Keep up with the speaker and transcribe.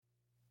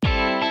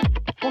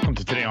Welcome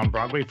to Today on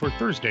Broadway for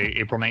Thursday,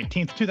 April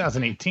 19th,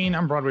 2018.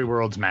 I'm Broadway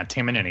World's Matt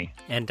Tamanini.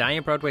 And I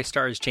am Broadway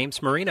stars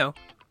James Marino.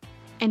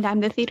 And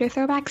I'm the Theater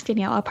Throwbacks,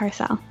 Daniela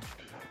Parcell.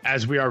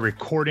 As we are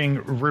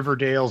recording,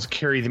 Riverdale's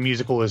Carrie the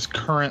Musical is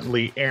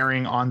currently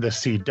airing on the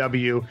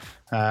CW.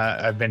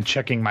 I've been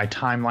checking my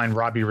timeline.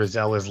 Robbie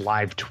Rozelle is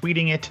live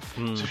tweeting it.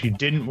 So if you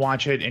didn't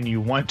watch it and you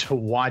want to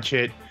watch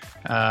it,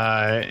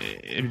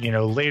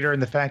 later in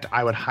the fact,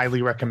 I would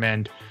highly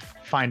recommend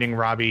finding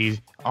Robbie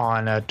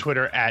on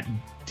Twitter at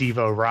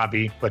Devo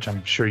Robbie, which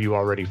I'm sure you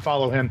already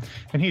follow him.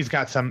 And he's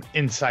got some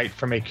insight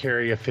from a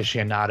Carrie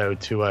aficionado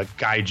to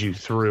guide you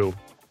through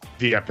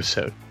the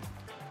episode.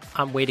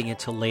 I'm waiting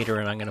until later,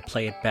 and I'm going to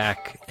play it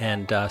back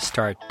and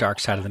start Dark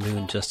Side of the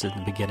Moon just at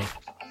the beginning.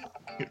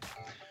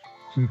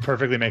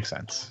 Perfectly makes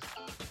sense.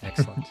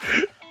 Excellent.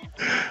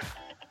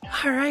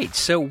 All right,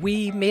 so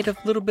we made a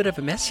little bit of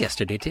a mess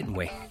yesterday, didn't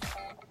we?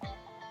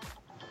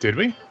 Did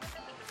we?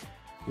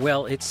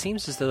 Well, it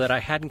seems as though that I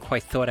hadn't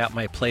quite thought out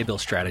my playbill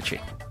strategy.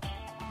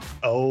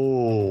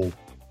 Oh,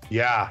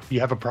 yeah, you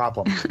have a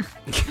problem.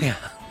 Yeah.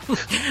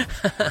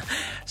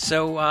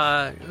 So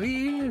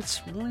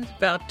it's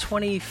about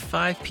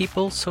 25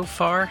 people so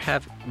far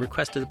have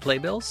requested the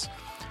playbills.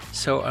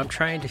 So I'm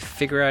trying to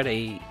figure out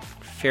a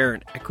fair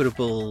and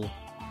equitable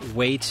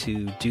way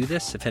to do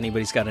this. If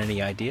anybody's got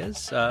any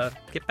ideas,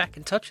 get back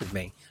in touch with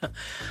me.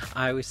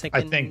 I was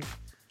thinking...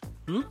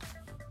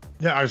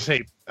 Yeah, I would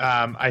say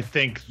I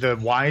think the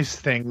wise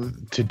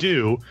thing to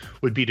do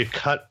would be to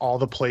cut all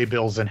the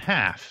playbills in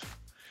half.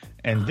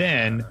 And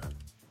then...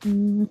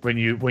 When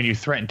you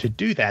threaten to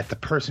do that, the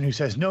person who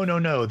says,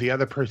 no, the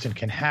other person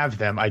can have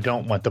them, I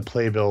don't want the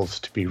playbills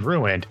to be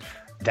ruined,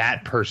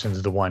 that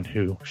person's the one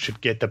who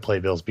should get the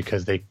playbills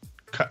because they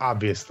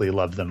obviously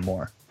love them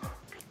more.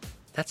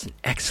 That's an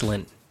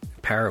excellent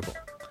parable.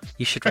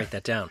 You should write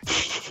that down.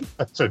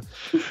 That's a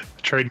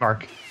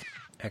trademark.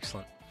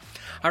 Excellent.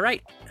 All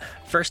right,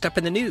 first up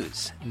in the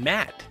news,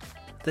 Matt,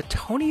 the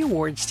Tony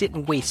Awards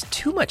didn't waste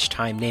too much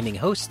time naming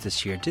hosts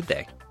this year, did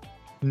they?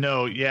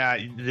 No, yeah,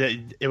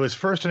 it was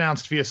first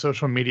announced via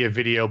social media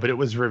video, but it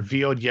was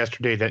revealed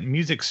yesterday that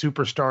music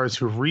superstars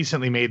who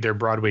recently made their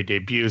Broadway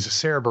debuts,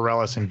 Sarah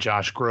Bareilles and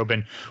Josh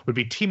Groban, would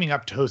be teaming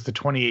up to host the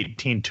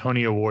 2018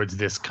 Tony Awards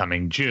this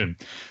coming June.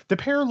 The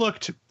pair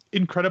looked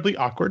incredibly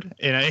awkward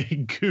in a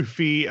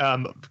goofy,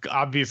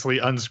 obviously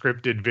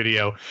unscripted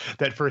video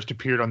that first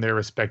appeared on their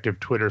respective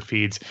Twitter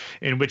feeds,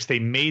 in which they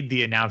made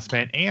the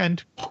announcement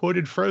and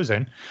quoted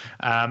Frozen.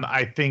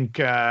 I think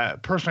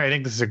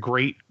this is a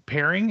great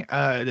pairing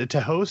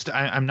to host.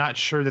 I'm not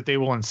sure that they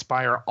will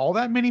inspire all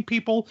that many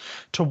people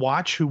to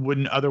watch who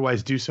wouldn't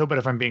otherwise do so. But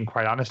if I'm being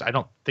quite honest, I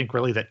don't think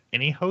really that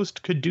any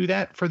host could do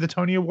that for the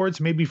Tony Awards,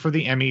 maybe for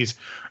the Emmys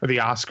or the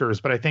Oscars.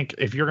 But I think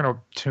if you're going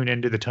to tune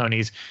into the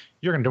Tonys,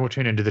 you're going to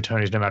tune into the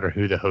Tonys no matter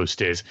who the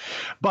host is.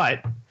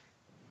 But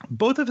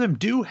both of them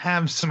do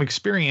have some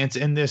experience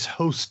in this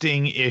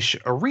hosting-ish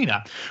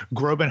arena.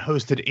 Groban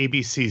hosted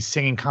ABC's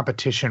singing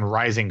competition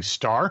Rising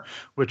Star,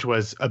 which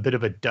was a bit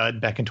of a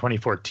dud back in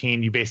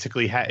 2014. You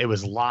basically it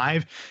was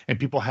live and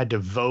people had to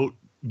vote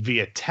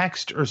via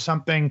text or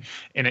something,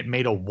 and it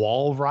made a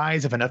wall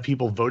rise. If enough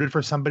people voted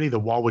for somebody, the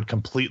wall would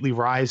completely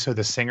rise so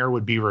the singer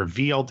would be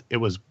revealed. It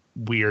was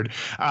weird.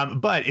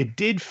 But it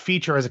did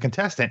feature as a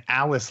contestant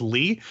Alice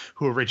Lee,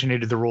 who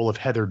originated the role of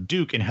Heather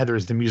Duke in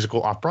Heather's the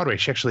Musical off-Broadway.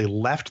 She actually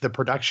left the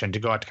production to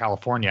go out to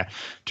California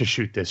to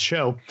shoot this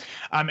show.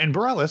 And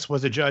Bareilles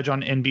was a judge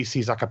on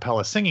NBC's a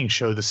cappella singing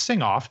show, The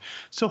Sing-Off.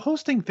 So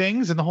hosting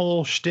things and the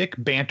whole shtick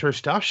banter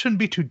stuff shouldn't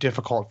be too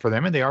difficult for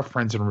them, and they are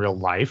friends in real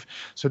life.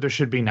 So there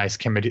should be nice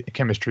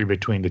chemistry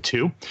between the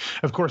two.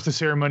 Of course, the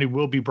ceremony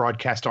will be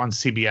broadcast on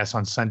CBS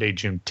on Sunday,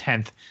 June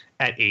 10th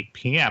at 8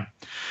 p.m.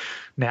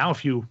 Now,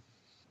 if you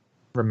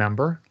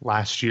remember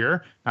last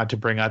year, not to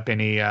bring up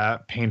any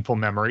painful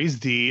memories,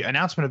 the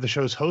announcement of the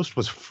show's host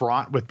was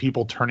fraught with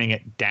people turning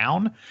it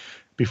down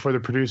before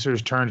the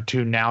producers turned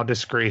to now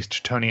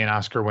disgraced Tony and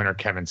Oscar winner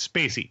Kevin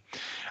Spacey.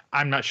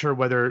 I'm not sure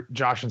whether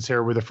Josh and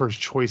Sarah were the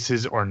first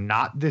choices or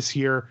not this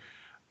year,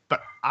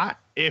 but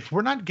if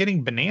we're not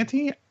getting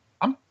Benanti,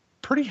 I'm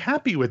pretty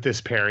happy with this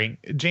pairing.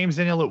 James,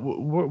 Daniela,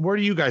 where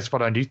do you guys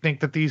fall on? Do you think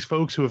that these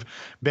folks who have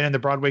been in the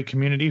Broadway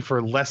community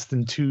for less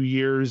than 2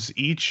 years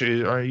each,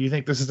 or you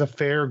think this is a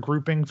fair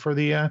grouping for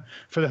the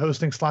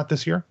hosting slot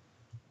this year?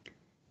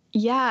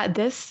 Yeah,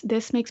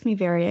 this makes me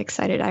very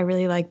excited. I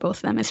really like both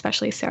of them,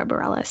 especially Sarah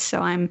Bareilles.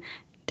 So I'm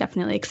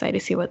definitely excited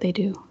to see what they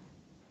do.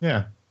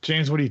 Yeah.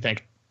 James, what do you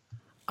think?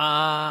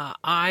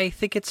 I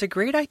think it's a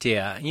great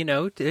idea. You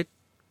know, the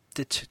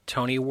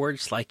Tony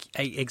Awards, like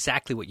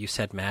exactly what you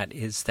said, Matt,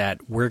 is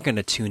that we're going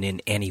to tune in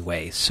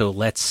anyway. So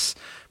let's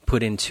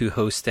put in two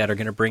hosts that are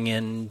going to bring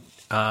in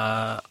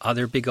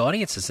other big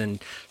audiences. And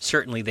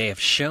certainly they have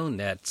shown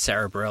that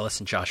Sarah Bareilles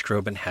and Josh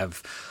Groban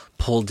have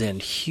pulled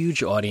in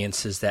huge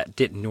audiences that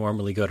didn't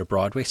normally go to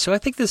Broadway. So I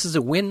think this is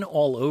a win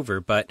all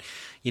over. But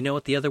you know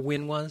what the other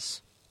win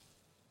was?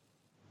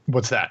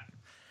 What's that?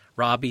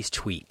 Robbie's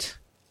tweet.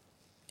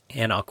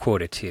 And I'll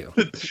quote it to you.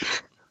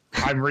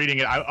 I'm reading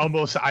it.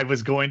 I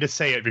was going to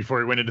say it before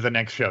we went into the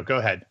next show. Go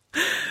ahead.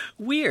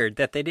 Weird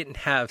that they didn't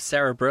have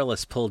Sarah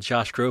Bareilles pull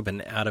Josh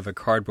Groban out of a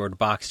cardboard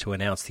box to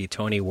announce the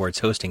Tony Awards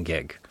hosting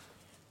gig.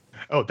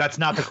 Oh, that's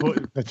not the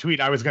quote, the tweet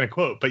I was going to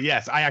quote, but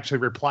yes, I actually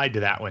replied to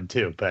that one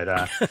too. But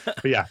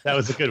yeah, that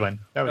was a good one.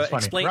 That was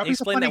funny.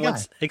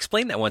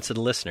 Explain that once to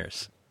the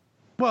listeners.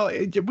 Well,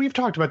 we've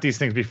talked about these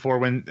things before.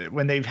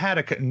 When they've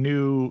had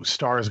new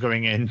stars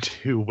going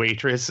into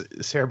Waitress,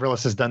 Sarah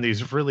Bareilles has done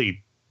these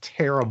really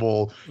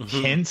terrible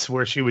hints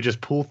where she would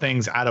just pull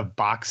things out of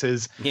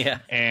boxes. Yeah.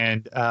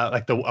 And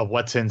like the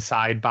what's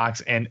inside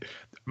box. And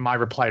my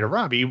reply to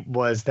Robbie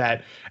was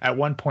that at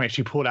one point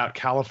she pulled out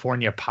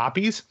California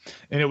poppies,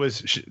 and it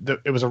was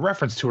a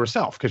reference to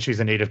herself because she's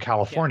a native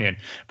Californian.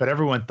 Yeah. But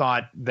everyone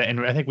thought that, and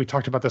I think we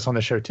talked about this on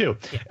the show too.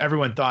 Yeah.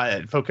 Everyone thought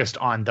it focused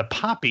on the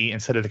poppy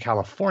instead of the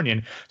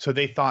Californian, so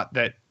they thought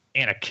that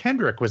Anna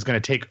Kendrick was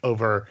going to take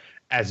over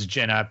as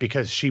Jenna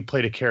because she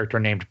played a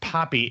character named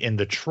Poppy in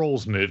the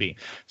Trolls movie.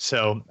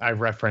 So I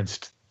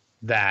referenced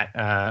that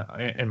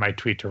in my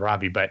tweet to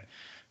Robbie. But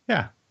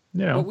yeah.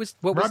 You know,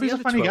 Robbie's a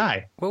funny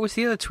guy. What was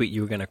the other tweet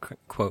you were going to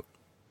quote?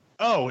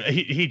 Oh,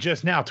 he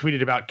just now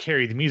tweeted about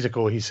Carrie the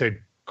musical. He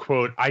said,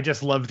 quote, "I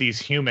just love these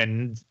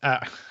human."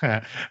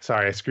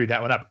 Sorry, I screwed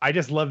that one up. "I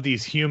just love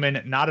these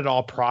human, not at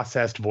all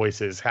processed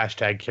voices."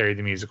 Hashtag Carrie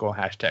the musical.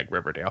 Hashtag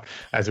Riverdale.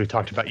 As we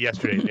talked about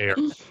yesterday, they are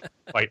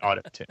quite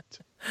auto-tuned.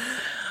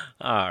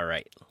 All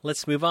right,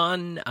 let's move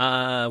on.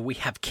 We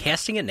have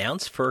casting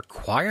announced for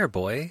Choir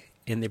Boy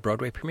in the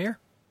Broadway premiere.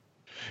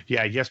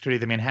 Yeah, yesterday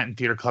the Manhattan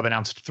Theater Club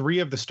announced 3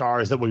 of the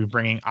stars that will be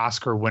bringing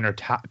Oscar winner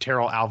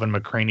Terrell Alvin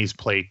McCraney's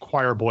play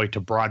Choir Boy to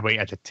Broadway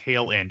at the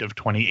tail end of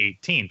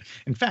 2018.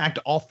 In fact,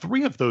 all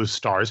 3 of those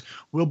stars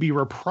will be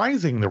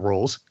reprising the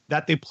roles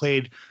that they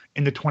played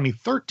in the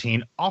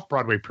 2013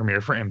 off-Broadway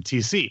premiere for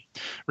MTC.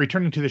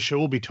 Returning to the show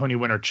will be Tony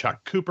winner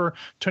Chuck Cooper,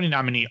 Tony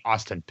nominee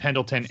Austin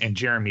Pendleton, and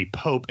Jeremy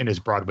Pope in his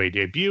Broadway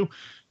debut.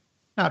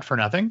 Not for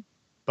nothing,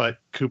 but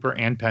Cooper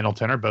and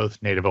Pendleton are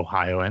both native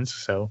Ohioans,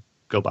 so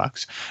go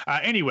Bucks.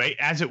 Anyway,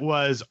 as it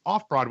was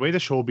off-Broadway, the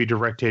show will be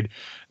directed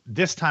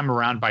this time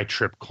around by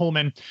Trip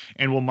Coleman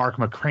and will mark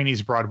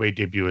McCraney's Broadway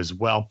debut as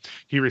well.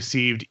 He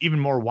received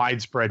even more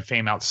widespread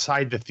fame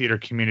outside the theater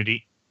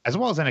community, as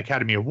well as an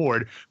Academy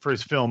Award for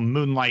his film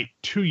Moonlight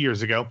 2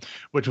 years ago,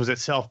 which was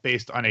itself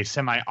based on a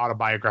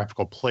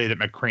semi-autobiographical play that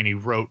McCraney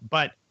wrote,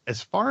 but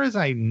as far as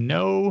I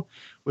know,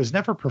 was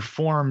never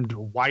performed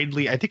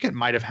widely. I think it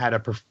might have had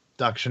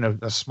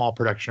a small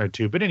production or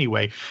two. But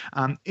anyway,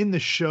 in the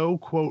show,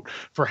 quote,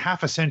 "For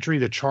half a century,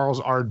 the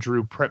Charles R.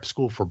 Drew Prep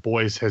School for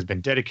Boys has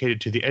been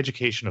dedicated to the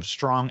education of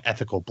strong,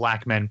 ethical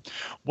black men.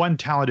 One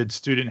talented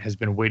student has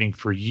been waiting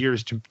for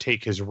years to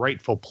take his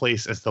rightful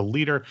place as the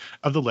leader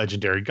of the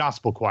legendary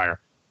gospel choir.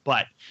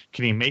 But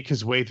can he make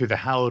his way through the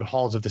hallowed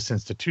halls of this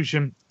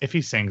institution if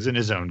he sings in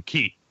his own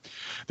key?"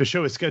 The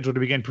show is scheduled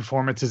to begin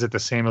performances at the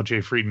Samuel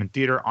J. Friedman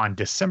Theater on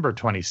December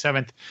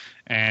 27th.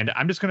 And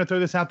I'm just going to throw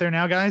this out there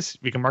now, guys.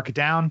 We can mark it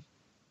down.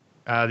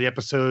 The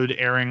episode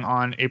airing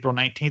on April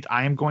 19th.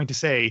 I am going to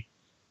say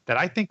that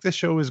I think the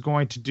show is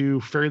going to do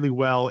fairly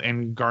well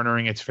in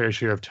garnering its fair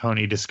share of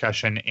Tony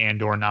discussion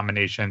and or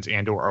nominations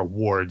and or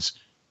awards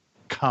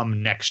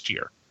come next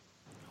year.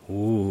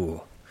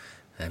 Ooh,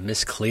 and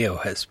Miss Cleo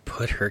has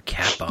put her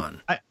cap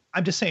on.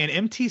 I'm just saying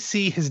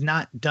MTC has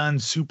not done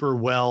super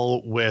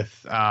well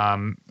with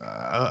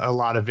a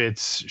lot of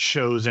its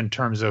shows in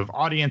terms of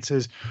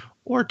audiences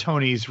or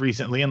Tonys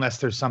recently, unless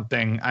there's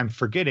something I'm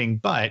forgetting.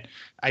 But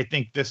I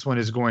think this one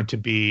is going to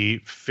be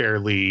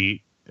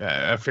fairly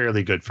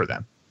good for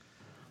them.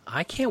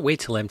 I can't wait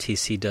till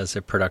MTC does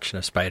a production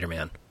of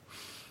Spider-Man.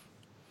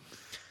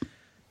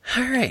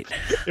 All right.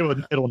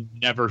 It'll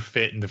never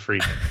fit in the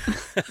Freedom.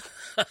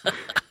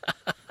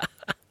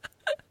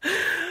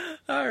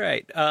 All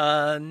right.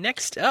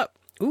 Next up.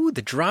 Ooh,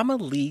 the Drama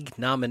League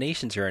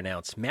nominations are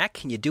announced. Matt,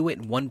 can you do it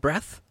in one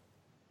breath?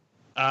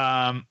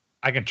 I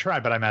can try,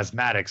 but I'm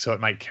asthmatic, so it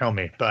might kill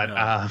me. But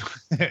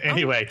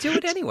anyway. Do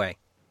it anyway.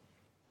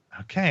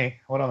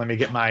 Okay. Hold on. Let me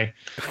get my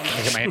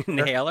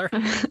inhaler.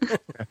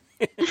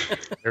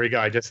 There we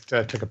go. I just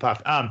took a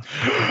puff.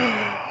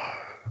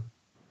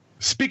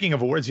 Speaking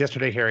of awards,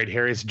 yesterday, Harriet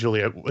Harris,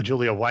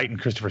 Julia White, and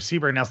Christopher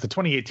Sieber announced the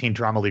 2018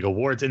 Drama League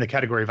Awards. In the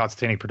category of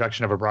Outstanding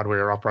Production of a Broadway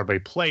or Off-Broadway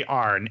Play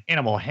are An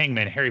Animal,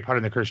 Hangman, Harry Potter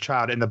and the Cursed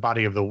Child, In the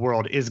Body of the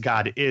World, Is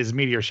God Is,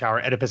 Meteor Shower,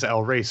 Oedipus,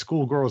 El Rey,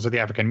 Schoolgirls of the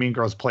African, Mean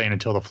Girls Play, and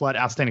Until the Flood.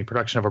 Outstanding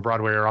Production of a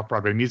Broadway or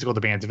Off-Broadway Musical,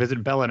 The Band's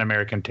Visit, Bella, An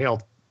American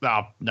Tale.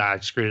 I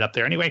screwed it up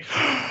there. Anyway,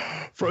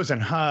 Frozen,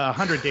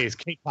 100 Days,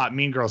 K-Pop,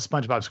 Mean Girls,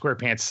 SpongeBob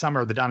SquarePants,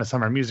 Summer, the Donna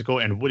Summer Musical,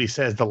 and Woody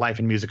Says, The Life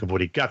and Music of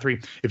Woody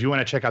Guthrie. If you want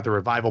to check out the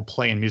revival,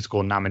 play, and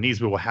musical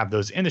nominees, we will have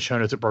those in the show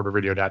notes at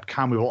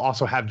BroadwayRadio.com. We will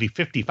also have the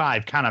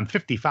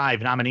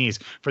 55 nominees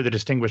for the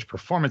Distinguished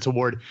Performance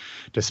Award.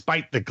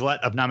 Despite the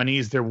glut of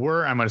nominees there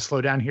were, I'm going to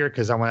slow down here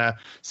because I want to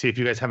see if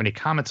you guys have any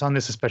comments on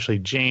this, especially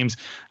James.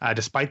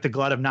 Despite the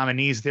glut of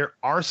nominees, there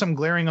are some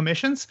glaring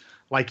omissions.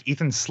 like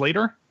Ethan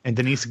Slater and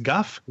Denise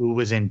Guff, who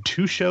was in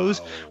 2 shows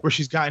where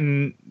she's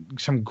gotten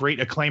some great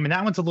acclaim. And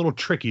that one's a little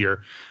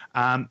trickier.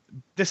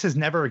 This has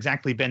never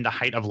exactly been the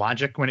height of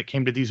logic when it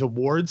came to these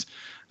awards.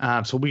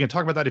 So we can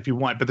talk about that if you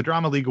want. But the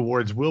Drama League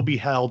Awards will be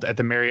held at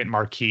the Marriott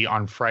Marquis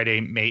on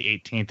Friday, May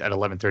 18th at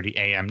 11:30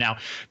 a.m. Now,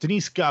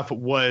 Denise Guff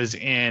was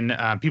in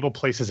People,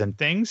 Places, and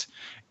Things,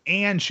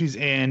 and she's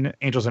in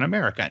Angels in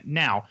America.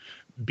 Now,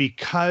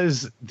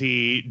 because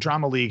the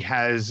Drama League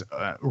has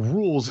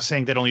rules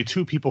saying that only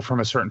 2 people from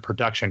a certain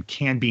production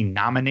can be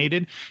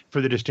nominated for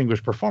the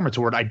Distinguished Performance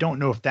Award, I don't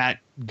know if that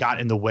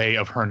got in the way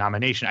of her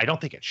nomination. I don't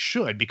think it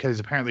should, because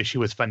apparently she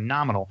was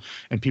phenomenal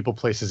in People,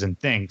 Places, and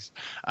Things.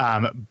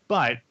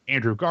 But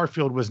Andrew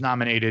Garfield was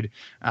nominated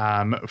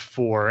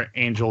for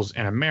Angels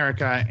in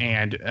America,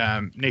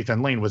 and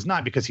Nathan Lane was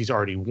not, because he's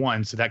already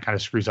won. So that kind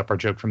of screws up our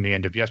joke from the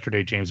end of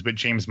yesterday, James. But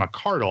James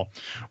McArdle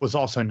was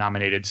also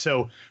nominated.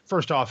 So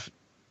first off,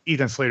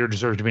 Ethan Slater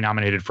deserves to be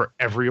nominated for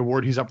every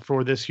award he's up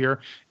for this year.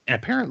 And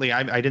apparently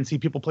I didn't see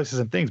People, Places,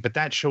 and Things, but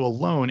that show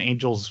alone,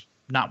 Angels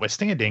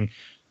notwithstanding,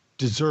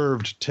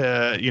 deserved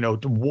to,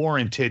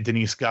 warranted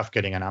Denise Guff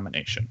getting a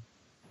nomination.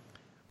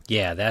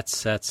 Yeah,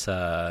 that's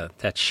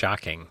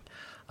shocking.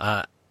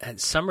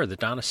 Summer, the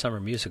Donna Summer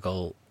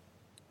musical,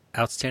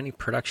 outstanding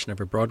production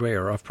of a Broadway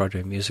or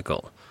off-Broadway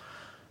musical.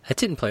 That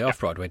didn't play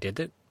off-Broadway, did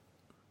it?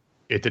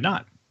 It did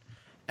not.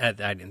 I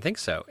didn't think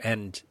so.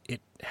 And it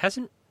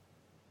hasn't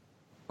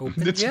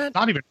opened it's yet?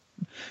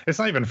 It's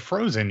not even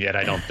frozen yet,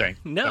 I don't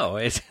think. No,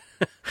 it's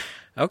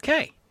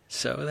okay.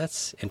 So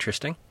that's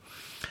interesting.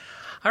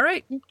 All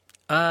right.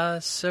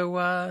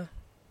 So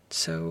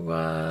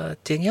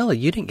Daniela,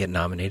 you didn't get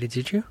nominated,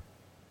 did you?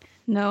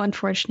 No,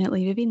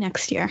 unfortunately, maybe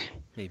next year.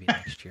 Maybe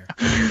next year.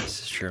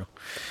 This is true.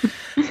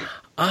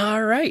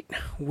 All right.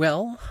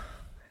 Well,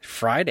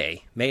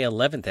 Friday, May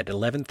 11th at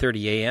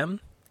 11:30 a.m.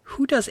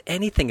 Who does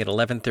anything at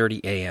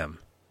 11:30 a.m.?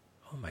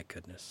 Oh, my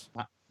goodness.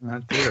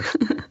 Not there.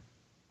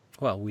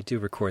 Well, we do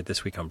record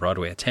this week on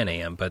Broadway at 10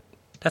 a.m., but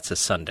that's a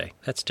Sunday.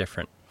 That's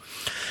different.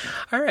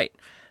 All right.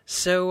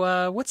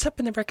 So what's up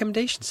in the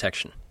recommendation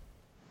section?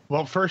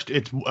 Well, first,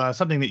 it's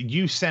something that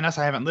you sent us.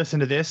 I haven't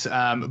listened to this,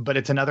 but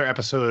it's another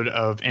episode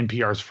of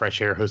NPR's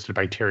Fresh Air hosted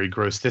by Terry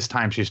Gross. This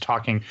time she's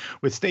talking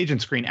with stage and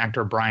screen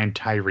actor Brian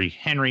Tyree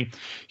Henry.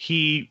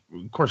 He,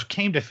 of course,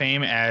 came to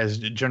fame as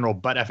General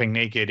Butt Effing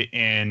Naked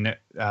in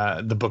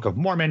the Book of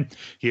Mormon.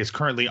 He is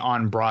currently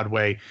on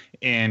Broadway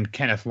in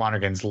Kenneth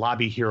Lonergan's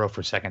Lobby Hero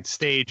for Second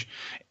Stage.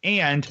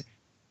 And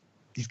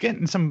he's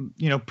getting some,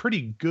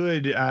 pretty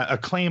good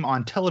acclaim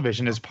on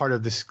television as part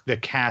of the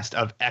cast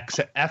of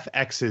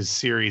FX's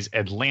series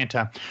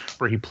Atlanta,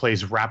 where he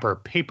plays rapper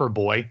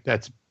Paperboy.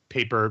 That's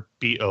Paper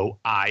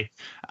BOI.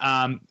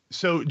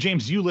 So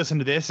James, you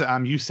listened to this.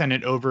 You sent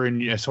it over,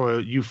 and so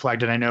you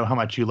flagged it. I know how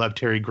much you love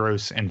Terry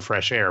Gross and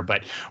Fresh Air,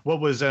 but what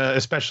was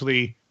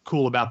especially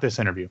cool about this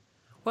interview?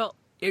 Well,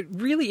 it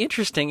really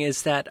interesting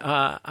is that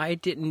I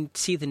didn't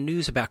see the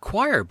news about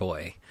Choir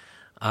Boy.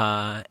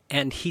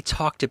 And he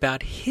talked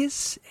about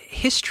his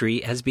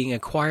history as being a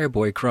choir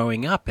boy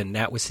growing up, and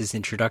that was his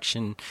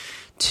introduction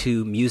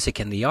to music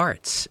and the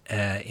arts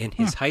in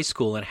his high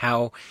school, and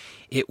how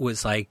it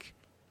was like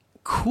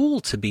cool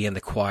to be in the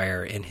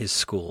choir in his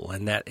school,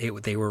 and that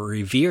they were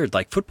revered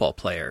like football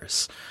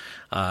players.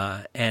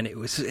 And it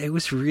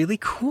was really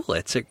cool.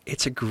 It's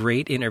a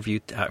great interview.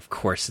 Of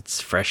course,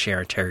 it's Fresh Air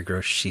and Terry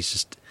Gross. She's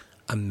just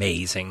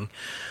amazing.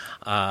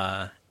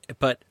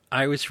 But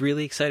I was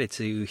really excited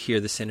to hear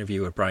this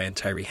interview with Brian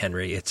Tyree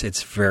Henry.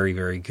 It's very,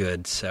 very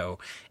good. So,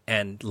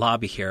 and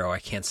Lobby Hero, I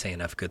can't say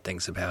enough good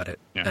things about it.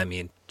 Yeah. I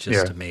mean,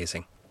 just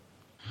amazing.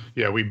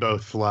 Yeah, we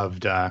both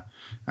loved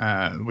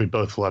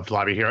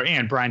Lobby Hero,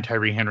 and Brian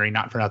Tyree Henry,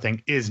 not for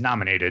nothing, is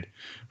nominated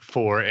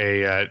for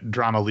a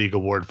Drama League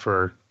Award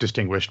for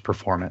Distinguished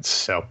Performance.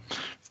 So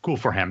cool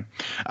for him.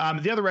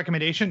 The other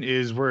recommendation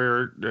is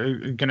we're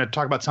going to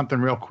talk about something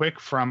real quick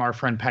from our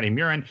friend Patty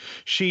Murin.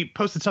 She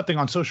posted something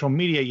on social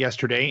media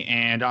yesterday,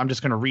 and I'm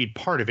just going to read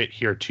part of it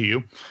here to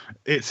you.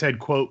 It said,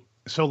 quote,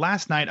 "So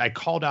last night I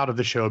called out of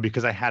the show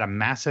because I had a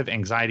massive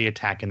anxiety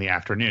attack in the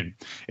afternoon.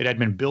 It had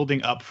been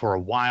building up for a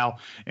while,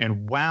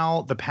 and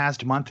while the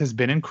past month has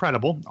been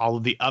incredible, all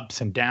of the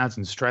ups and downs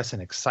and stress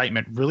and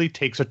excitement really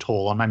takes a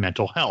toll on my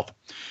mental health."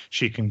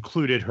 She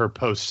concluded her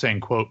post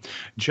saying, quote,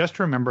 "Just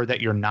remember that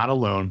you're not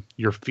alone,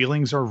 your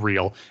feelings are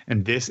real,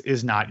 and this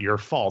is not your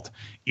fault.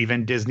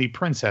 Even Disney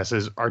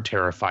princesses are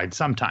terrified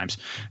sometimes."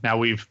 Now,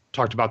 we've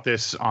talked about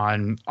this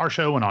on our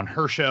show and on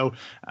her show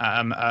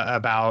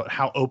about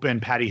how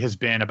open Patty has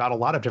been about a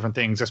lot of different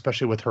things,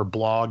 especially with her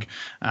blog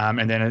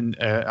and then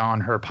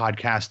on her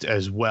podcast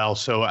as well.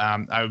 So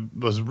I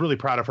was really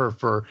proud of her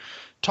for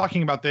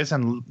talking about this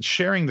and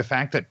sharing the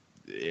fact that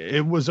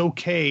it was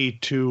okay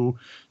to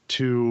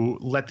to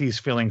let these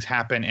feelings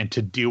happen and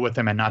to deal with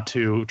them and not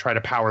to try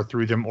to power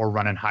through them or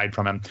run and hide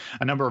from them.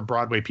 A number of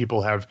Broadway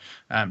people have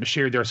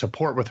shared their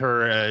support with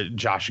her.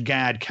 Josh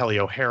Gad, Kelly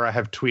O'Hara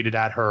have tweeted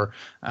at her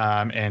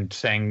and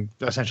saying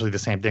essentially the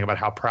same thing about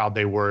how proud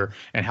they were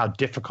and how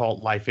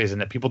difficult life is and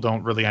that people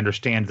don't really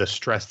understand the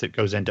stress that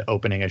goes into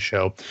opening a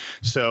show.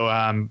 So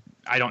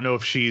I don't know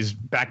if she's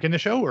back in the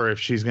show or if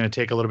she's going to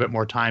take a little bit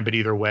more time, but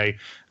either way,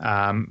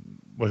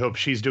 we hope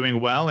she's doing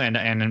well,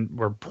 and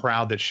we're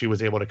proud that she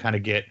was able to kind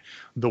of get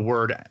the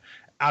word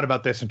out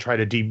about this and try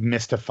to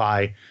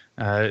demystify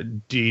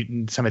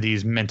some of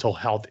these mental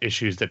health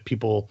issues that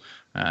people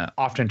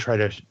often try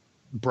to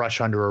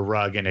brush under a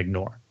rug and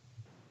ignore.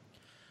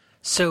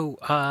 So,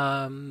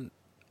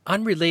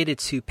 unrelated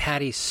to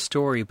Patty's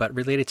story, but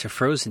related to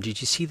Frozen,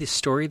 did you see the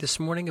story this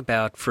morning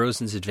about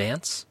Frozen's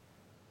advance?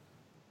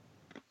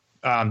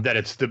 That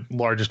it's the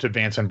largest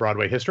advance in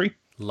Broadway history?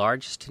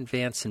 Largest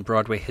advance in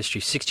Broadway history,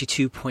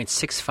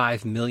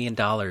 $62.65 million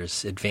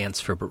advance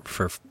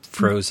for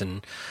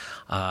Frozen.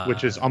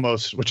 Which is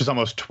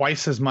almost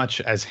twice as much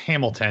as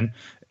Hamilton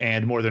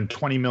and more than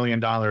 $20 million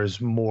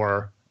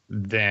more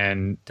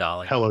than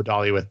Dolly. Hello,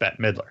 Dolly with Bette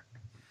Midler.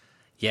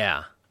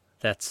 Yeah,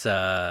 that's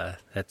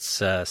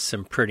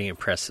some pretty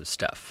impressive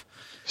stuff.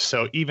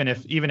 So even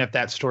if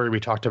that story we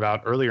talked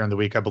about earlier in the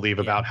week, I believe,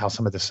 about how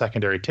some of the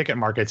secondary ticket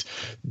markets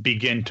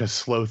begin to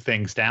slow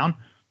things down,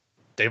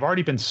 they've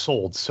already been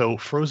sold. So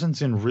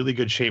Frozen's in really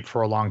good shape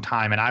for a long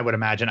time. And I would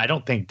imagine, I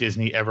don't think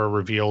Disney ever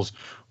reveals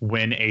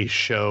when a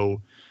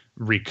show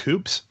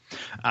recoups.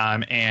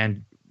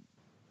 And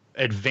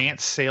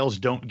advance sales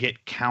don't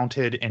get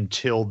counted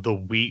until the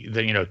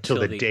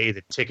day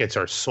the tickets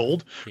are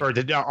sold or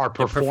are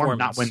performed,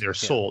 not when they're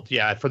sold.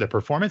 Yeah, for the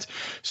performance.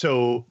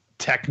 So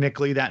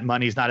technically that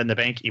money's not in the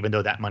bank, even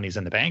though that money's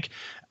in the bank.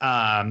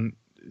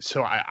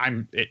 So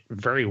I'm it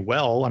very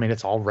well. I mean,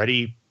 it's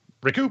already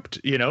recouped,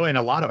 and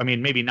a lot of, I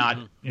mean, maybe not,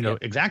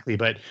 exactly,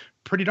 but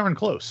pretty darn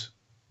close.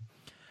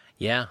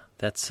 Yeah,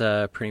 that's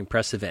pretty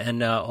impressive.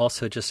 And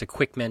also just a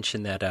quick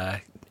mention that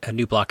a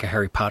new block of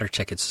Harry Potter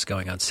tickets is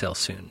going on sale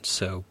soon.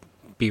 So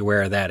be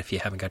aware of that if you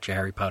haven't got your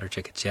Harry Potter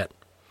tickets yet.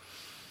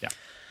 Yeah.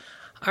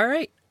 All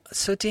right.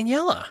 So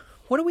Daniela,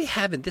 what do we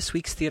have in this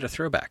week's Theater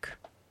Throwback?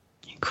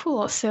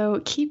 Cool.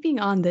 So keeping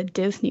on the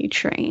Disney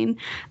train,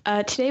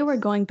 today we're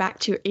going back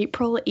to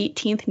April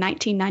 18th,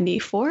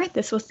 1994.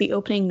 This was the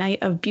opening night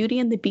of Beauty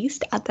and the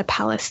Beast at the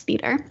Palace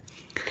Theater.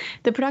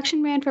 The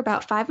production ran for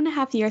about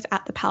 5.5 years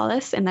at the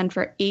Palace and then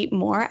for 8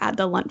 more at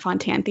the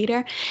Lunt-Fontanne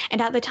Theater.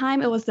 And at the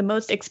time, it was the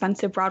most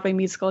expensive Broadway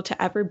musical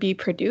to ever be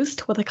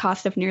produced, with a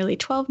cost of nearly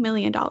 $12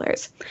 million.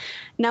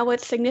 Now,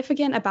 what's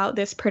significant about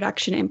this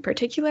production in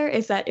particular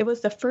is that it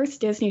was the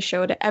first Disney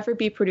show to ever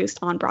be produced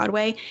on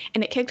Broadway,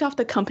 and it kicked off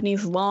the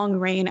company's long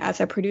reign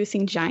as a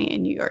producing giant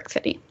in New York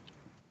City.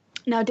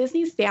 Now,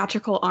 Disney's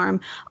theatrical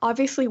arm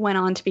obviously went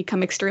on to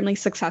become extremely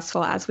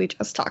successful, as we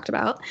just talked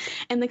about,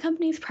 and the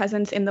company's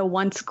presence in the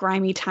once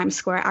grimy Times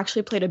Square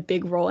actually played a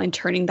big role in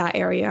turning that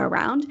area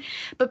around.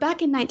 But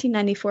back in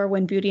 1994,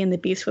 when Beauty and the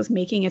Beast was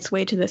making its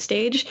way to the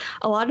stage,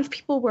 a lot of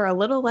people were a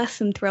little less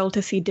than thrilled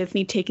to see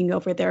Disney taking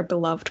over their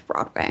beloved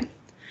Broadway.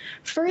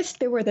 First,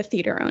 there were the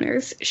theater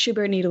owners,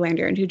 Schubert,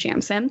 Niederlander, and Hugh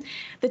Jamson.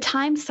 The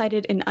Times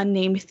cited an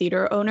unnamed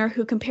theater owner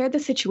who compared the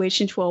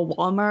situation to a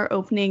Walmart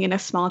opening in a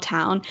small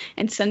town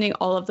and sending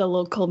all of the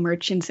local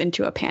merchants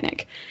into a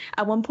panic.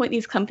 At one point,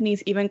 these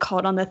companies even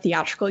called on the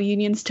theatrical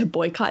unions to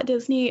boycott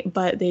Disney,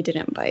 but they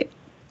didn't bite.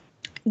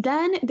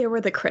 Then there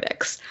were the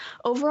critics.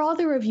 Overall,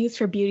 the reviews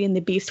for Beauty and the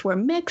Beast were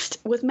mixed,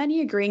 with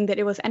many agreeing that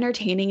it was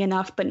entertaining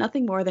enough, but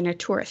nothing more than a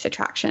tourist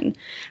attraction.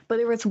 But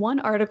there was one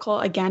article,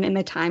 again in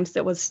the Times,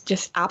 that was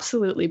just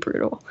absolutely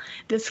brutal.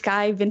 This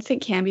guy,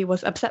 Vincent Canby,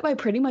 was upset by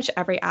pretty much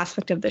every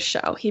aspect of the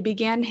show. He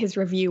began his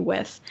review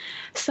with,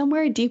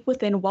 "Somewhere deep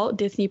within Walt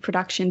Disney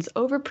Productions'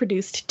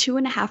 overproduced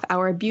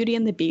 2.5-hour Beauty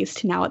and the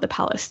Beast, now at the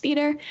Palace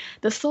Theater,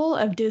 the soul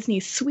of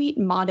Disney's sweet,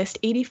 modest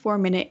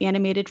 84-minute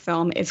animated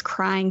film is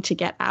crying to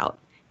get out.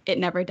 It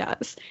never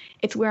does.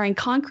 It's wearing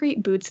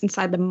concrete boots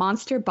inside the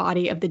monster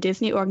body of the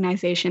Disney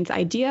organization's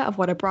idea of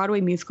what a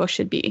Broadway musical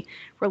should be.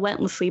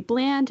 Relentlessly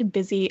bland,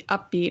 busy,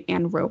 upbeat,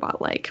 and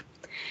robot-like."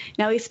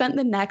 Now, he spent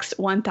the next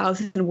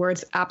 1,000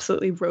 words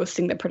absolutely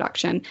roasting the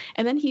production,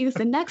 and then he used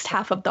the next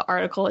half of the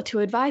article to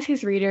advise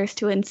his readers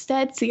to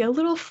instead see a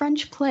little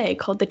French play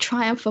called The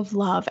Triumph of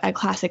Love at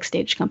Classic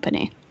Stage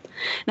Company.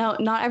 Now,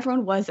 not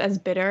everyone was as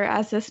bitter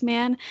as this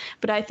man,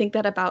 but I think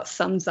that about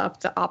sums up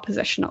the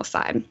oppositional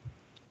side.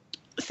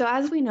 So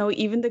as we know,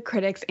 even the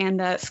critics and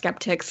the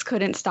skeptics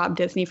couldn't stop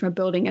Disney from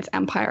building its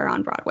empire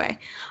on Broadway.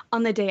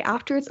 On the day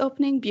after its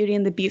opening, Beauty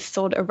and the Beast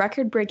sold a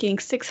record-breaking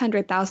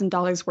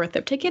 $600,000 worth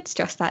of tickets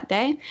just that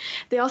day.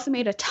 They also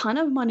made a ton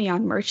of money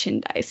on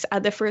merchandise.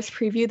 At the first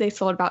preview, they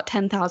sold about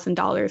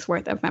 $10,000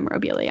 worth of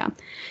memorabilia.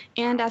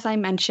 And as I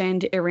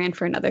mentioned, it ran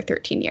for another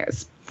 13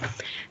 years.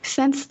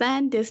 Since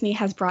then, Disney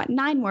has brought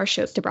 9 more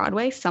shows to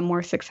Broadway, some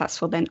more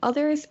successful than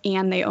others,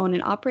 and they own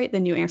and operate the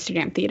New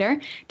Amsterdam Theater.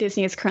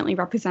 Disney is currently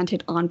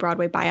represented on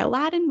Broadway by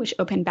Aladdin, which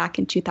opened back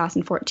in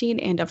 2014,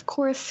 and of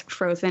course,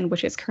 Frozen,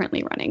 which is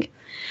currently running.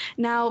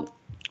 Now,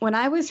 when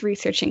I was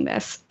researching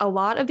this, a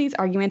lot of these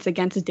arguments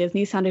against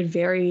Disney sounded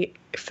very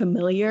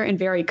familiar and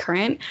very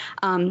current.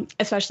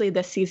 Especially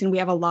this season, we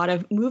have a lot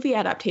of movie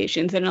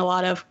adaptations and a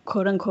lot of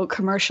quote unquote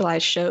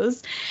commercialized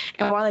shows.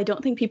 And while I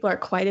don't think people are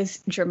quite as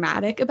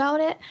dramatic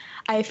about it,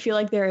 I feel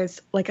like there is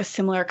like a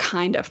similar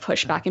kind of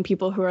pushback in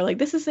people who are like,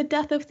 this is the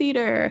death of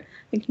theater,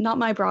 like not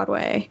my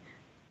Broadway.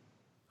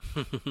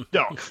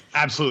 No,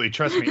 absolutely.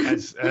 Trust me.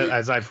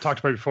 As I've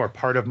talked about before,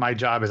 part of my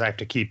job is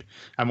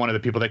I'm one of the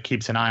people that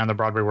keeps an eye on the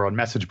Broadway World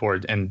message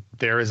board. And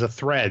there is a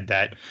thread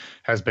that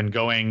has been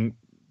going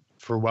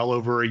for well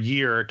over a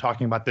year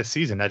talking about this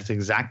season. That's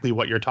exactly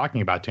what you're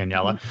talking about,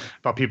 Daniela,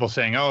 about people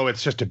saying, oh,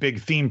 it's just a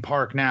big theme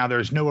park now.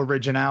 There's no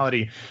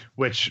originality,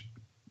 which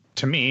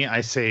to me,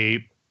 I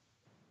say,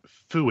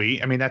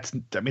 phooey. I mean,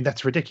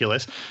 that's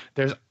ridiculous.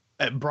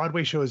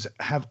 Broadway shows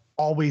have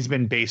always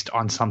been based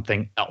on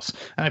something else.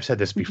 And I've said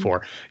this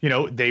before,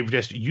 they've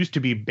just used to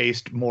be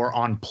based more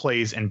on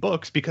plays and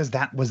books because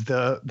that was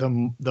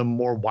the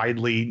more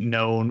widely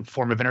known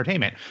form of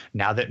entertainment.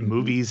 Now that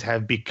movies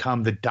have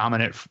become the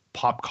dominant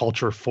pop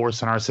culture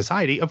force in our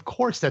society, of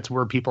course, that's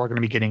where people are going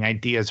to be getting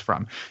ideas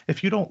from.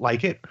 If you don't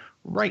like it,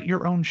 write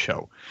your own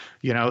show,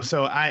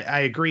 So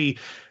I agree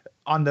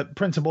on the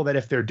principle that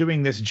if they're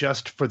doing this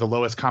just for the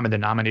lowest common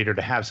denominator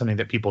to have something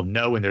that people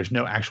know and there's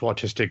no actual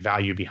artistic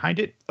value behind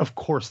it, of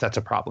course that's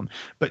a problem.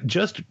 But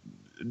just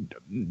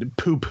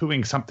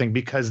poo-pooing something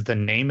because the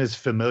name is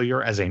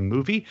familiar as a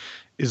movie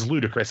is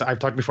ludicrous. I've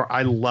talked before,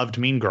 I loved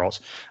Mean Girls.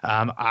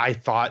 I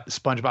thought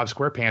SpongeBob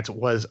SquarePants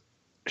was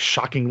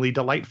shockingly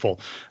delightful.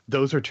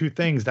 Those are two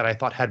things that I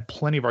thought had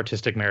plenty of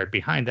artistic merit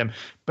behind them,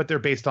 but they're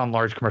based on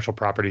large commercial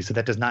properties, so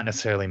that does not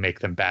necessarily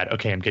make them bad.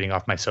 Okay, I'm getting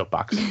off my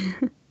soapbox.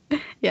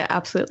 Yeah,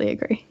 absolutely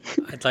agree.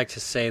 I'd like to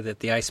say that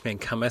the Iceman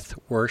Cometh,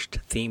 worst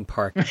theme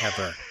park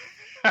ever.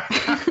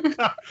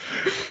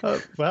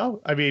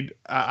 Well, I mean,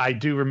 I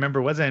do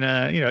remember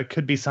it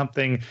could be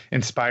something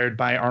inspired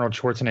by Arnold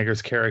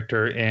Schwarzenegger's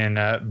character in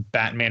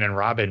Batman and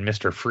Robin,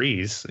 Mr.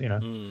 Freeze,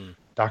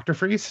 Dr.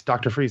 Freeze?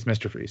 Dr. Freeze,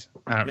 Mr. Freeze.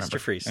 I don't remember. Mr.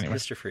 Freeze. Anyway.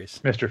 Mr. Freeze.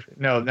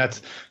 No,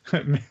 that's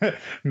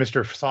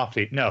Mr.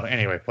 Softy. No,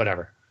 anyway,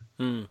 whatever.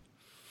 All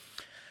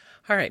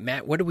right,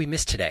 Matt, what did we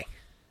miss today?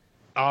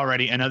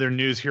 Alrighty, in other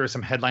news, here are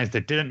some headlines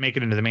that didn't make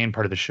it into the main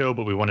part of the show,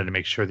 but we wanted to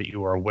make sure that you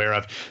were aware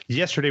of.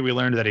 Yesterday, we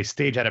learned that a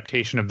stage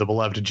adaptation of the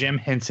beloved Jim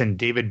Henson,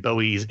 David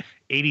Bowie's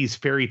 80s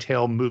fairy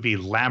tale movie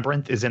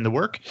Labyrinth is in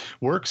the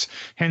works.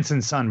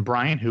 Henson's son,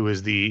 Brian, who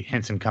is the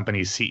Henson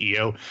Company's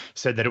CEO,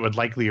 said that it would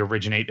likely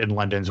originate in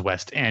London's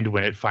West End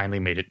when it finally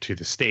made it to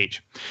the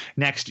stage.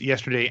 Next,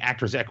 yesterday,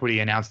 Actors Equity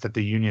announced that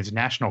the union's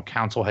National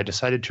Council had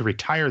decided to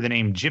retire the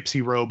name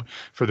Gypsy Robe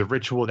for the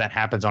ritual that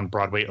happens on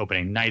Broadway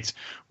opening nights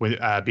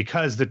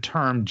because the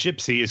term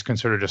gypsy is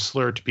considered a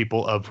slur to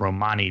people of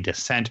Romani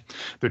descent.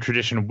 The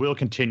tradition will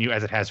continue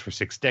as it has for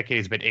 6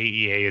 decades, but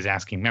AEA is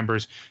asking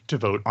members to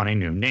vote on a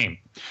new name.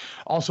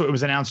 Also, it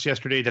was announced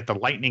yesterday that The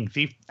Lightning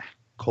Thief,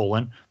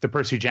 the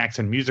Percy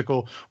Jackson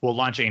musical, will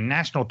launch a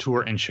national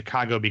tour in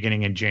Chicago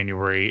beginning in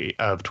January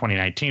of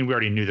 2019. We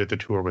already knew that the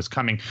tour was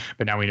coming,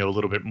 but now we know a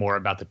little bit more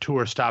about the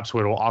tour stops,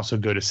 where it will also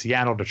go to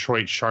Seattle,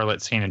 Detroit,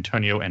 Charlotte, San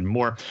Antonio, and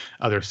more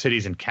other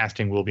cities, and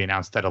casting will be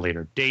announced at a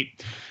later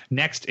date.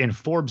 Next, in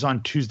Forbes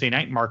on Tuesday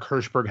night, Mark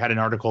Hirschberg had an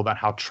article about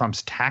how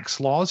Trump's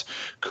tax laws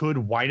could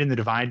widen the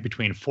divide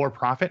between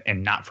for-profit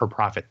and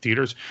not-for-profit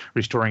theaters,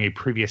 restoring a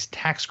previous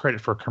tax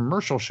credit for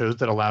commercial shows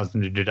that allows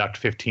them to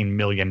deduct $15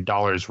 million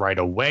right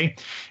away,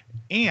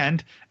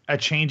 and a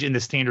change in the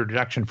standard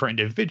deduction for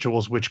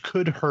individuals, which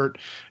could hurt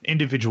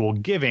individual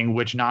giving,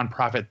 which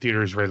nonprofit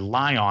theaters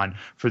rely on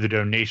for the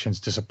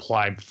donations to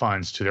supply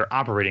funds to their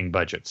operating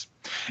budgets.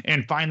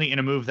 And finally, in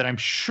a move that I'm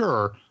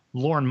sure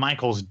Lorne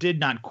Michaels did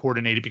not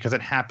coordinate it because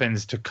it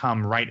happens to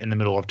come right in the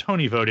middle of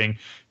Tony voting,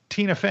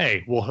 Tina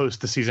Fey will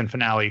host the season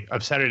finale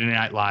of Saturday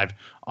Night Live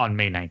on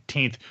May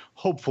 19th.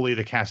 Hopefully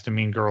the cast of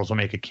Mean Girls will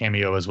make a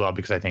cameo as well,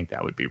 because I think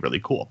that would be really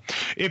cool.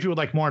 If you would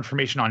like more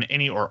information on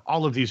any or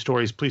all of these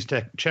stories, please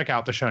check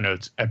out the show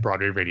notes at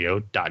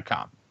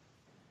BroadwayRadio.com.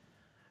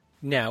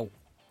 Now,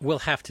 we'll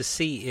have to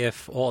see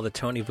if all the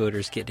Tony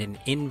voters get an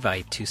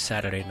invite to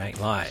Saturday Night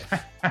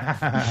Live,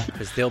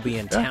 because they'll be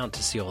in town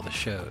to see all the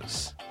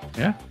shows.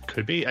 Yeah,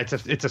 could be. It's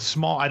a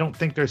small. I don't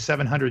think there's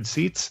 700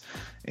 seats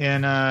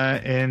in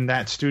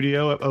that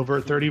studio over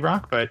at 30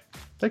 Rock, but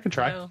they could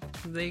try.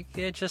 They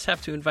just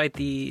have to invite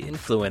the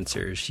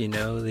influencers. Do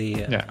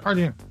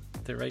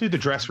the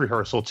dress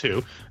rehearsal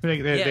too.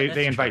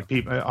 They invite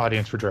people,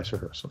 audience for dress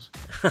rehearsals.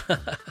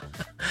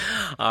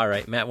 All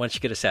right, Matt, why don't you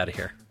get us out of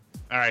here?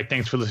 All right,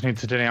 thanks for listening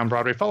to Today on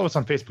Broadway. Follow us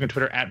on Facebook and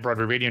Twitter at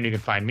Broadway Radio, and you can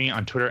find me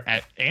on Twitter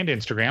and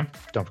Instagram.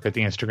 Don't forget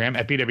the Instagram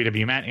at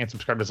BWWMatt, and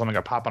subscribe to Something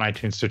Got Pop on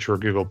iTunes, Stitcher, or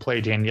Google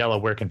Play.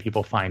 Daniela, where can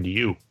people find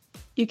you?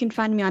 You can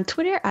find me on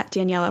Twitter at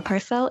Daniela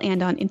Parcell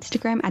and on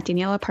Instagram at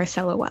Daniela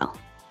Parcellowell.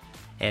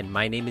 And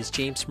my name is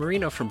James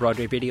Marino from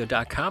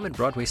BroadwayVideo.com and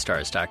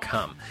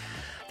BroadwayStars.com.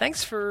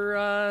 Thanks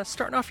for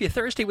starting off your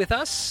Thursday with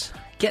us.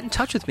 Get in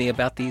touch with me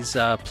about these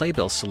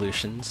playbill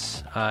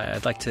solutions.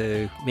 I'd like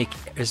to make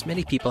as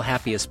many people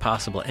happy as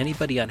possible.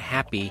 Anybody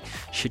unhappy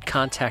should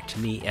contact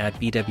me at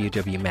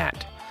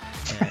BWWMatt.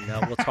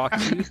 And we'll talk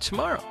to you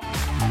tomorrow.